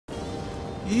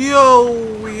Yo,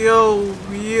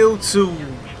 YouTube.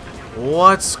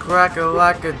 What's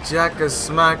crack-a-lack-a-jack-a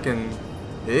smackin'?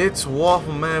 It's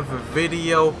Waffle Man for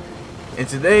video, and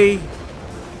today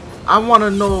I want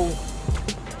to know,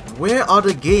 where are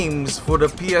the games for the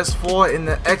PS4 and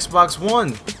the Xbox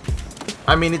One?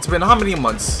 I mean, it's been how many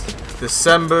months?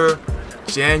 December,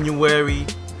 January,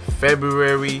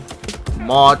 February,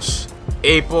 March,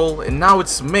 April, and now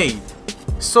it's May.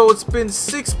 So it's been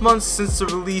 6 months since the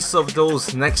release of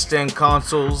those next-gen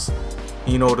consoles.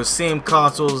 You know, the same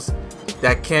consoles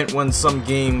that can't run some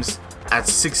games at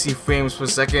 60 frames per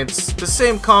second. The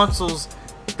same consoles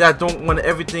that don't run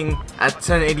everything at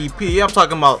 1080p. I'm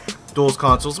talking about those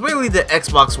consoles, mainly the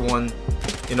Xbox One.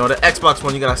 You know, the Xbox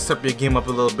One, you gotta step your game up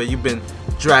a little bit. You've been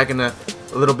dragging a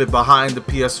little bit behind the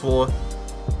PS4.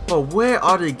 But where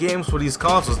are the games for these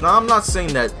consoles? Now, I'm not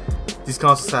saying that these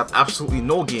consoles have absolutely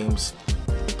no games,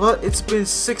 but it's been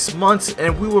 6 months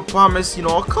and we were promised, you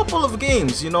know, a couple of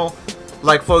games, you know.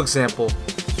 Like, for example,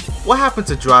 what happened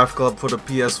to Drive Club for the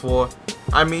PS4?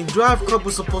 I mean, Drive Club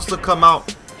was supposed to come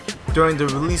out during the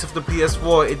release of the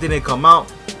PS4. It didn't come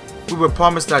out. We were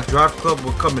promised that Drive Club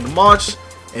would come in March,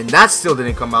 and that still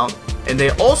didn't come out. And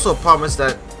they also promised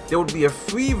that there would be a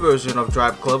free version of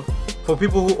Drive Club for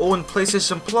people who own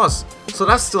PlayStation Plus. So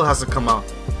that still hasn't come out.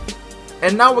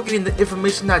 And now we're getting the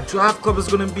information that Drive Club is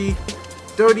going to be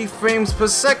 30 frames per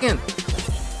second.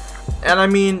 And I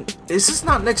mean, is this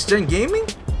not next-gen gaming?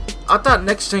 I thought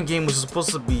next-gen game was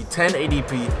supposed to be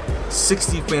 1080p,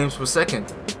 60 frames per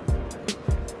second.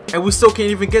 And we still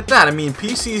can't even get that. I mean,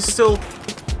 PC is still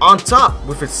on top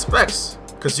with its specs,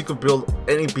 because you could build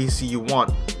any PC you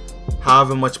want,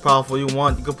 however much powerful you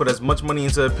want. You could put as much money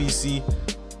into a PC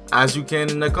as you can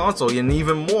in a console, and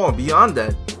even more beyond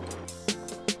that.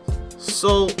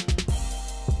 So,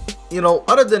 you know,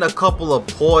 other than a couple of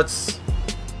ports,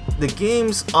 the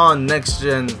games on next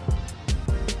gen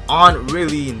aren't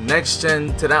really next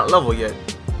gen to that level yet.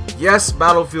 Yes,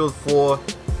 Battlefield 4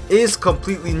 is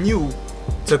completely new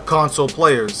to console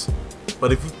players,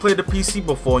 but if you've played the PC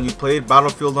before and you played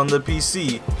Battlefield on the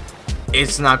PC,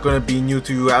 it's not going to be new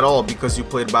to you at all because you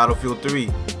played Battlefield 3.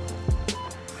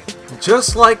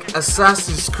 Just like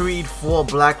Assassin's Creed 4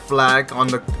 Black Flag on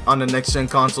the next gen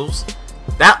consoles,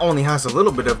 that only has a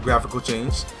little bit of graphical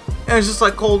change. And it's just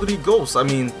like Call of Duty Ghosts. I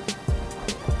mean,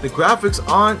 the graphics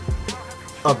aren't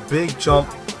a big jump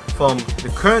from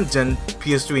the current gen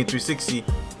PS3 and 360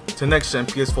 to next gen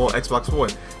PS4, Xbox One.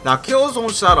 Now, Killzone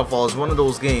Shadowfall is one of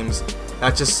those games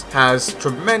that just has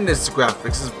tremendous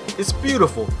graphics. It's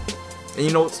beautiful. And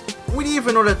you know, we didn't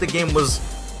even know that the game was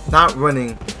not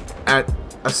running at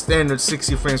a standard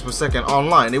 60 frames per second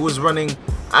online. It was running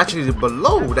actually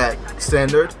below that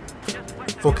standard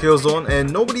for Killzone,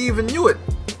 and nobody even knew it.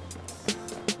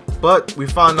 But we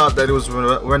found out that it was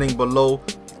running below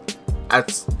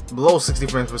 60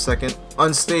 frames per second,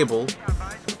 unstable.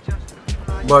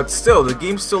 But still, the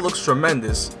game still looks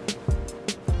tremendous.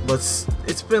 But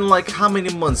it's been like how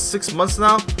many months? 6 months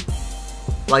now?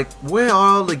 Like, where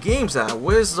are all the games at?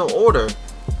 Where's the order?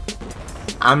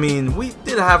 I mean, we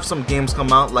did have some games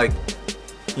come out, like,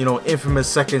 you know, Infamous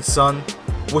Second Son,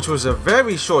 which was a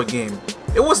very short game.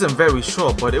 It wasn't very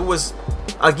short, but it was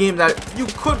a game that you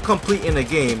could complete in a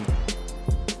game.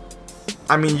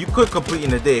 I mean, you could complete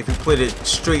in a day if you played it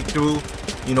straight through,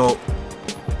 you know,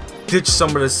 ditch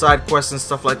some of the side quests and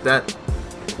stuff like that,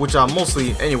 which are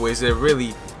mostly, anyways, they're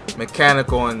really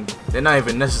mechanical and they're not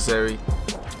even necessary.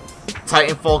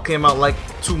 Titanfall came out like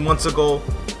 2 months ago,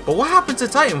 but what happened to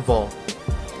Titanfall?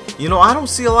 You know, I don't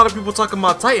see a lot of people talking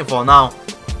about Titanfall. Now,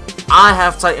 I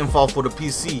have Titanfall for the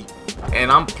PC, and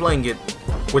I'm playing it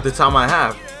with the time I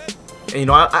have. And you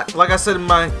know, like I said in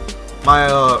my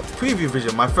preview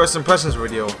video, my first impressions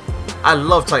video, I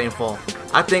love Titanfall.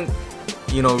 I think,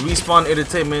 you know, Respawn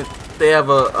Entertainment, they have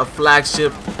a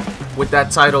flagship with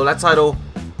that title. That title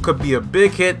could be a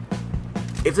big hit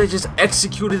if they just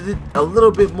executed it a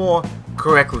little bit more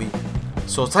correctly.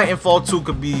 So Titanfall 2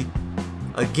 could be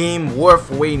a game worth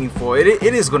waiting for. It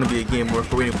is going to be a game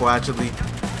worth waiting for, actually.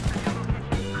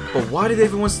 But why did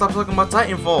everyone stop talking about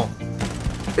Titanfall?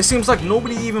 It seems like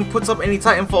nobody even puts up any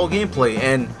Titanfall gameplay,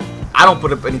 and I don't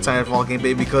put up any Titanfall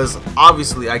gameplay because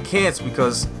obviously I can't,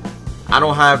 because I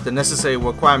don't have the necessary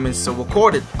requirements to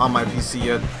record it on my PC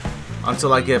yet,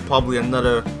 until I get probably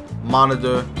another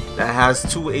monitor that has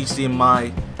 2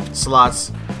 HDMI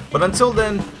slots. But until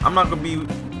then, I'm not going to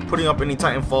be putting up any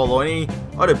Titanfall or any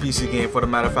other PC game, for the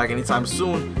matter of fact, anytime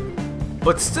soon.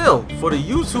 But still, for the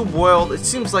YouTube world, it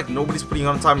seems like nobody's putting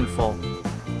on Titanfall.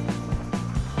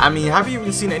 I mean, have you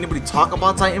even seen anybody talk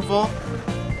about Titanfall?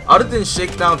 Other than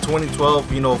Shakedown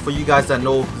 2012, you know, for you guys that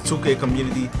know the 2K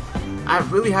community, I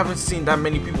really haven't seen that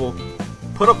many people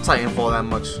put up Titanfall that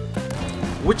much,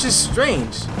 which is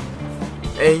strange.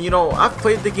 And you know, I've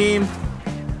played the game,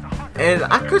 and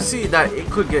I could see that it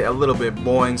could get a little bit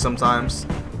boring sometimes,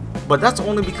 but that's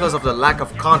only because of the lack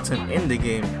of content in the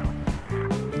game.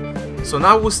 So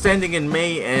now we're standing in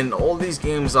May, and all these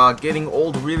games are getting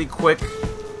old really quick,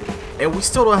 and we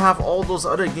still don't have all those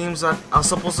other games that are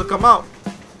supposed to come out.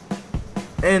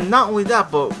 And not only that,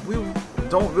 but we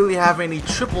don't really have any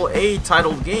AAA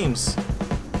titled games.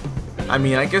 I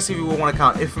mean, I guess if you want to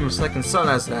count Infamous Second Son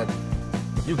as that,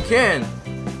 you can.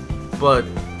 But,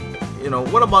 you know,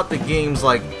 what about the games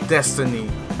like Destiny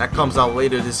that comes out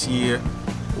later this year?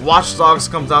 Watch Dogs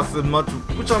comes out for the month,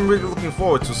 which I'm really looking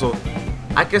forward to. So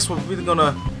I guess we're really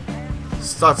gonna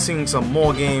start seeing some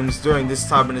more games during this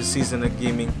time of the season of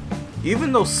gaming.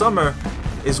 Even though summer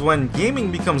is when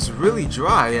gaming becomes really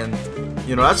dry, and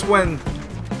you know, that's when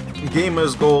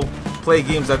gamers go play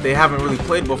games that they haven't really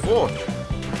played before.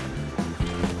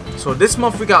 So this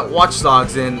month we got Watch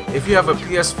Dogs, and if you have a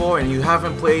PS4 and you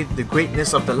haven't played the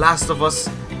greatness of The Last of Us,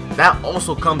 that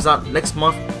also comes out next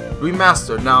month,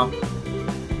 remastered. Now,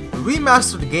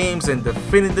 remastered games and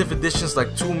definitive editions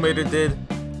like Tomb Raider did,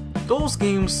 those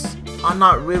games are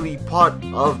not really part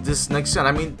of this next gen.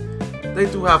 I mean, they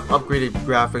do have upgraded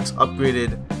graphics,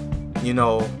 upgraded, you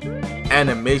know,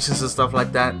 animations and stuff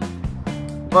like that,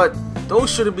 but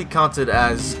those shouldn't be counted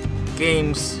as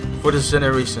games for this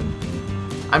generation.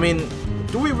 I mean,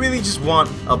 do we really just want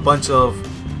a bunch of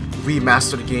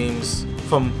remastered games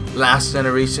from last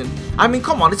generation? I mean,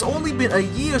 come on, it's only been a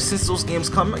year since those games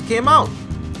came out.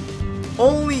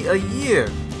 Only a year.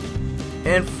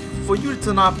 And for you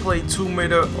to not play Tomb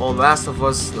Raider or Last of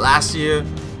Us last year,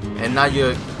 and now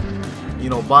you're, you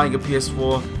know, buying a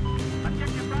PS4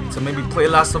 to maybe play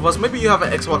Last of Us. Maybe you have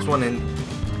an Xbox One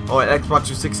or an Xbox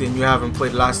 360 and you haven't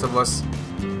played Last of Us,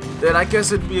 then I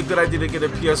guess it'd be a good idea to get a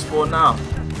PS4 now.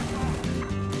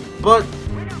 But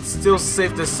it's still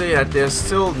safe to say that there's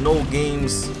still no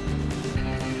games,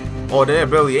 or there are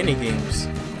barely any games.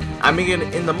 I mean,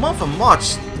 in the month of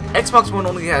March, Xbox One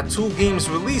only had 2 games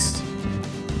released.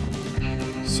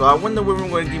 So I wonder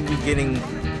when we're going to be getting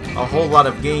a whole lot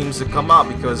of games to come out,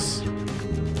 because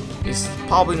it's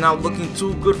probably not looking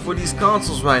too good for these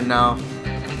consoles right now.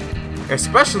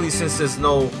 Especially since there's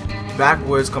no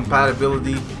backwards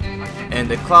compatibility, and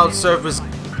the cloud service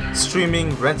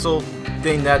streaming rental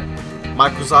thing that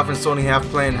Microsoft and Sony have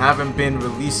planned haven't been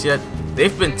released yet.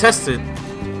 They've been tested,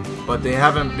 but they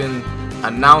haven't been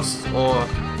announced, or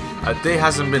a date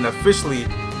hasn't been officially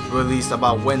released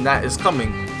about when that is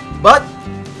coming. But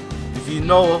if you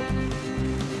know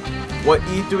what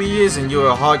E3 is and you're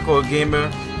a hardcore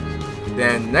gamer,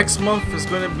 then next month is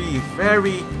going to be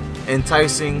very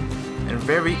enticing and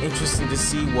very interesting to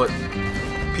see what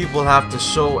people have to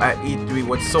show at E3,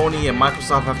 what Sony and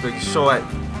Microsoft have to show at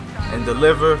and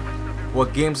deliver,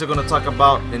 what games they're going to talk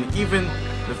about, and even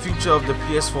the future of the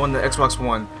PS4 and the Xbox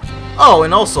One. Oh,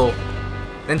 and also,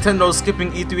 Nintendo's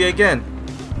skipping E3 again.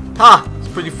 Ha! It's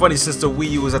pretty funny since the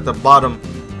Wii U is at the bottom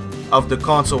of the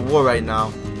console war right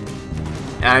now.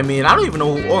 And I mean, I don't even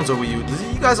know who owns a Wii U.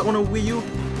 Do you guys own a Wii U?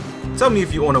 Tell me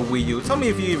if you own a Wii U. Tell me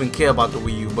if you even care about the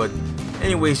Wii U. But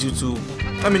anyways, YouTube,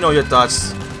 let me know your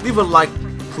thoughts. Leave a like,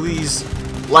 please.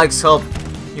 Likes help,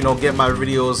 you know, get my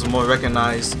videos more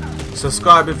recognized.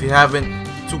 Subscribe if you haven't.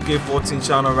 2K14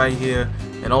 channel right here,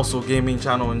 and also gaming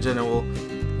channel in general.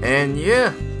 And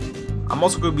yeah, I'm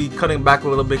also going to be cutting back a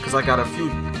little bit because I got a few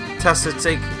tests to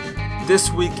take this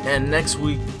week and next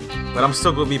week, but I'm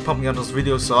still going to be pumping out those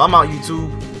videos. So I'm out, YouTube.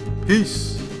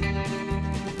 Peace.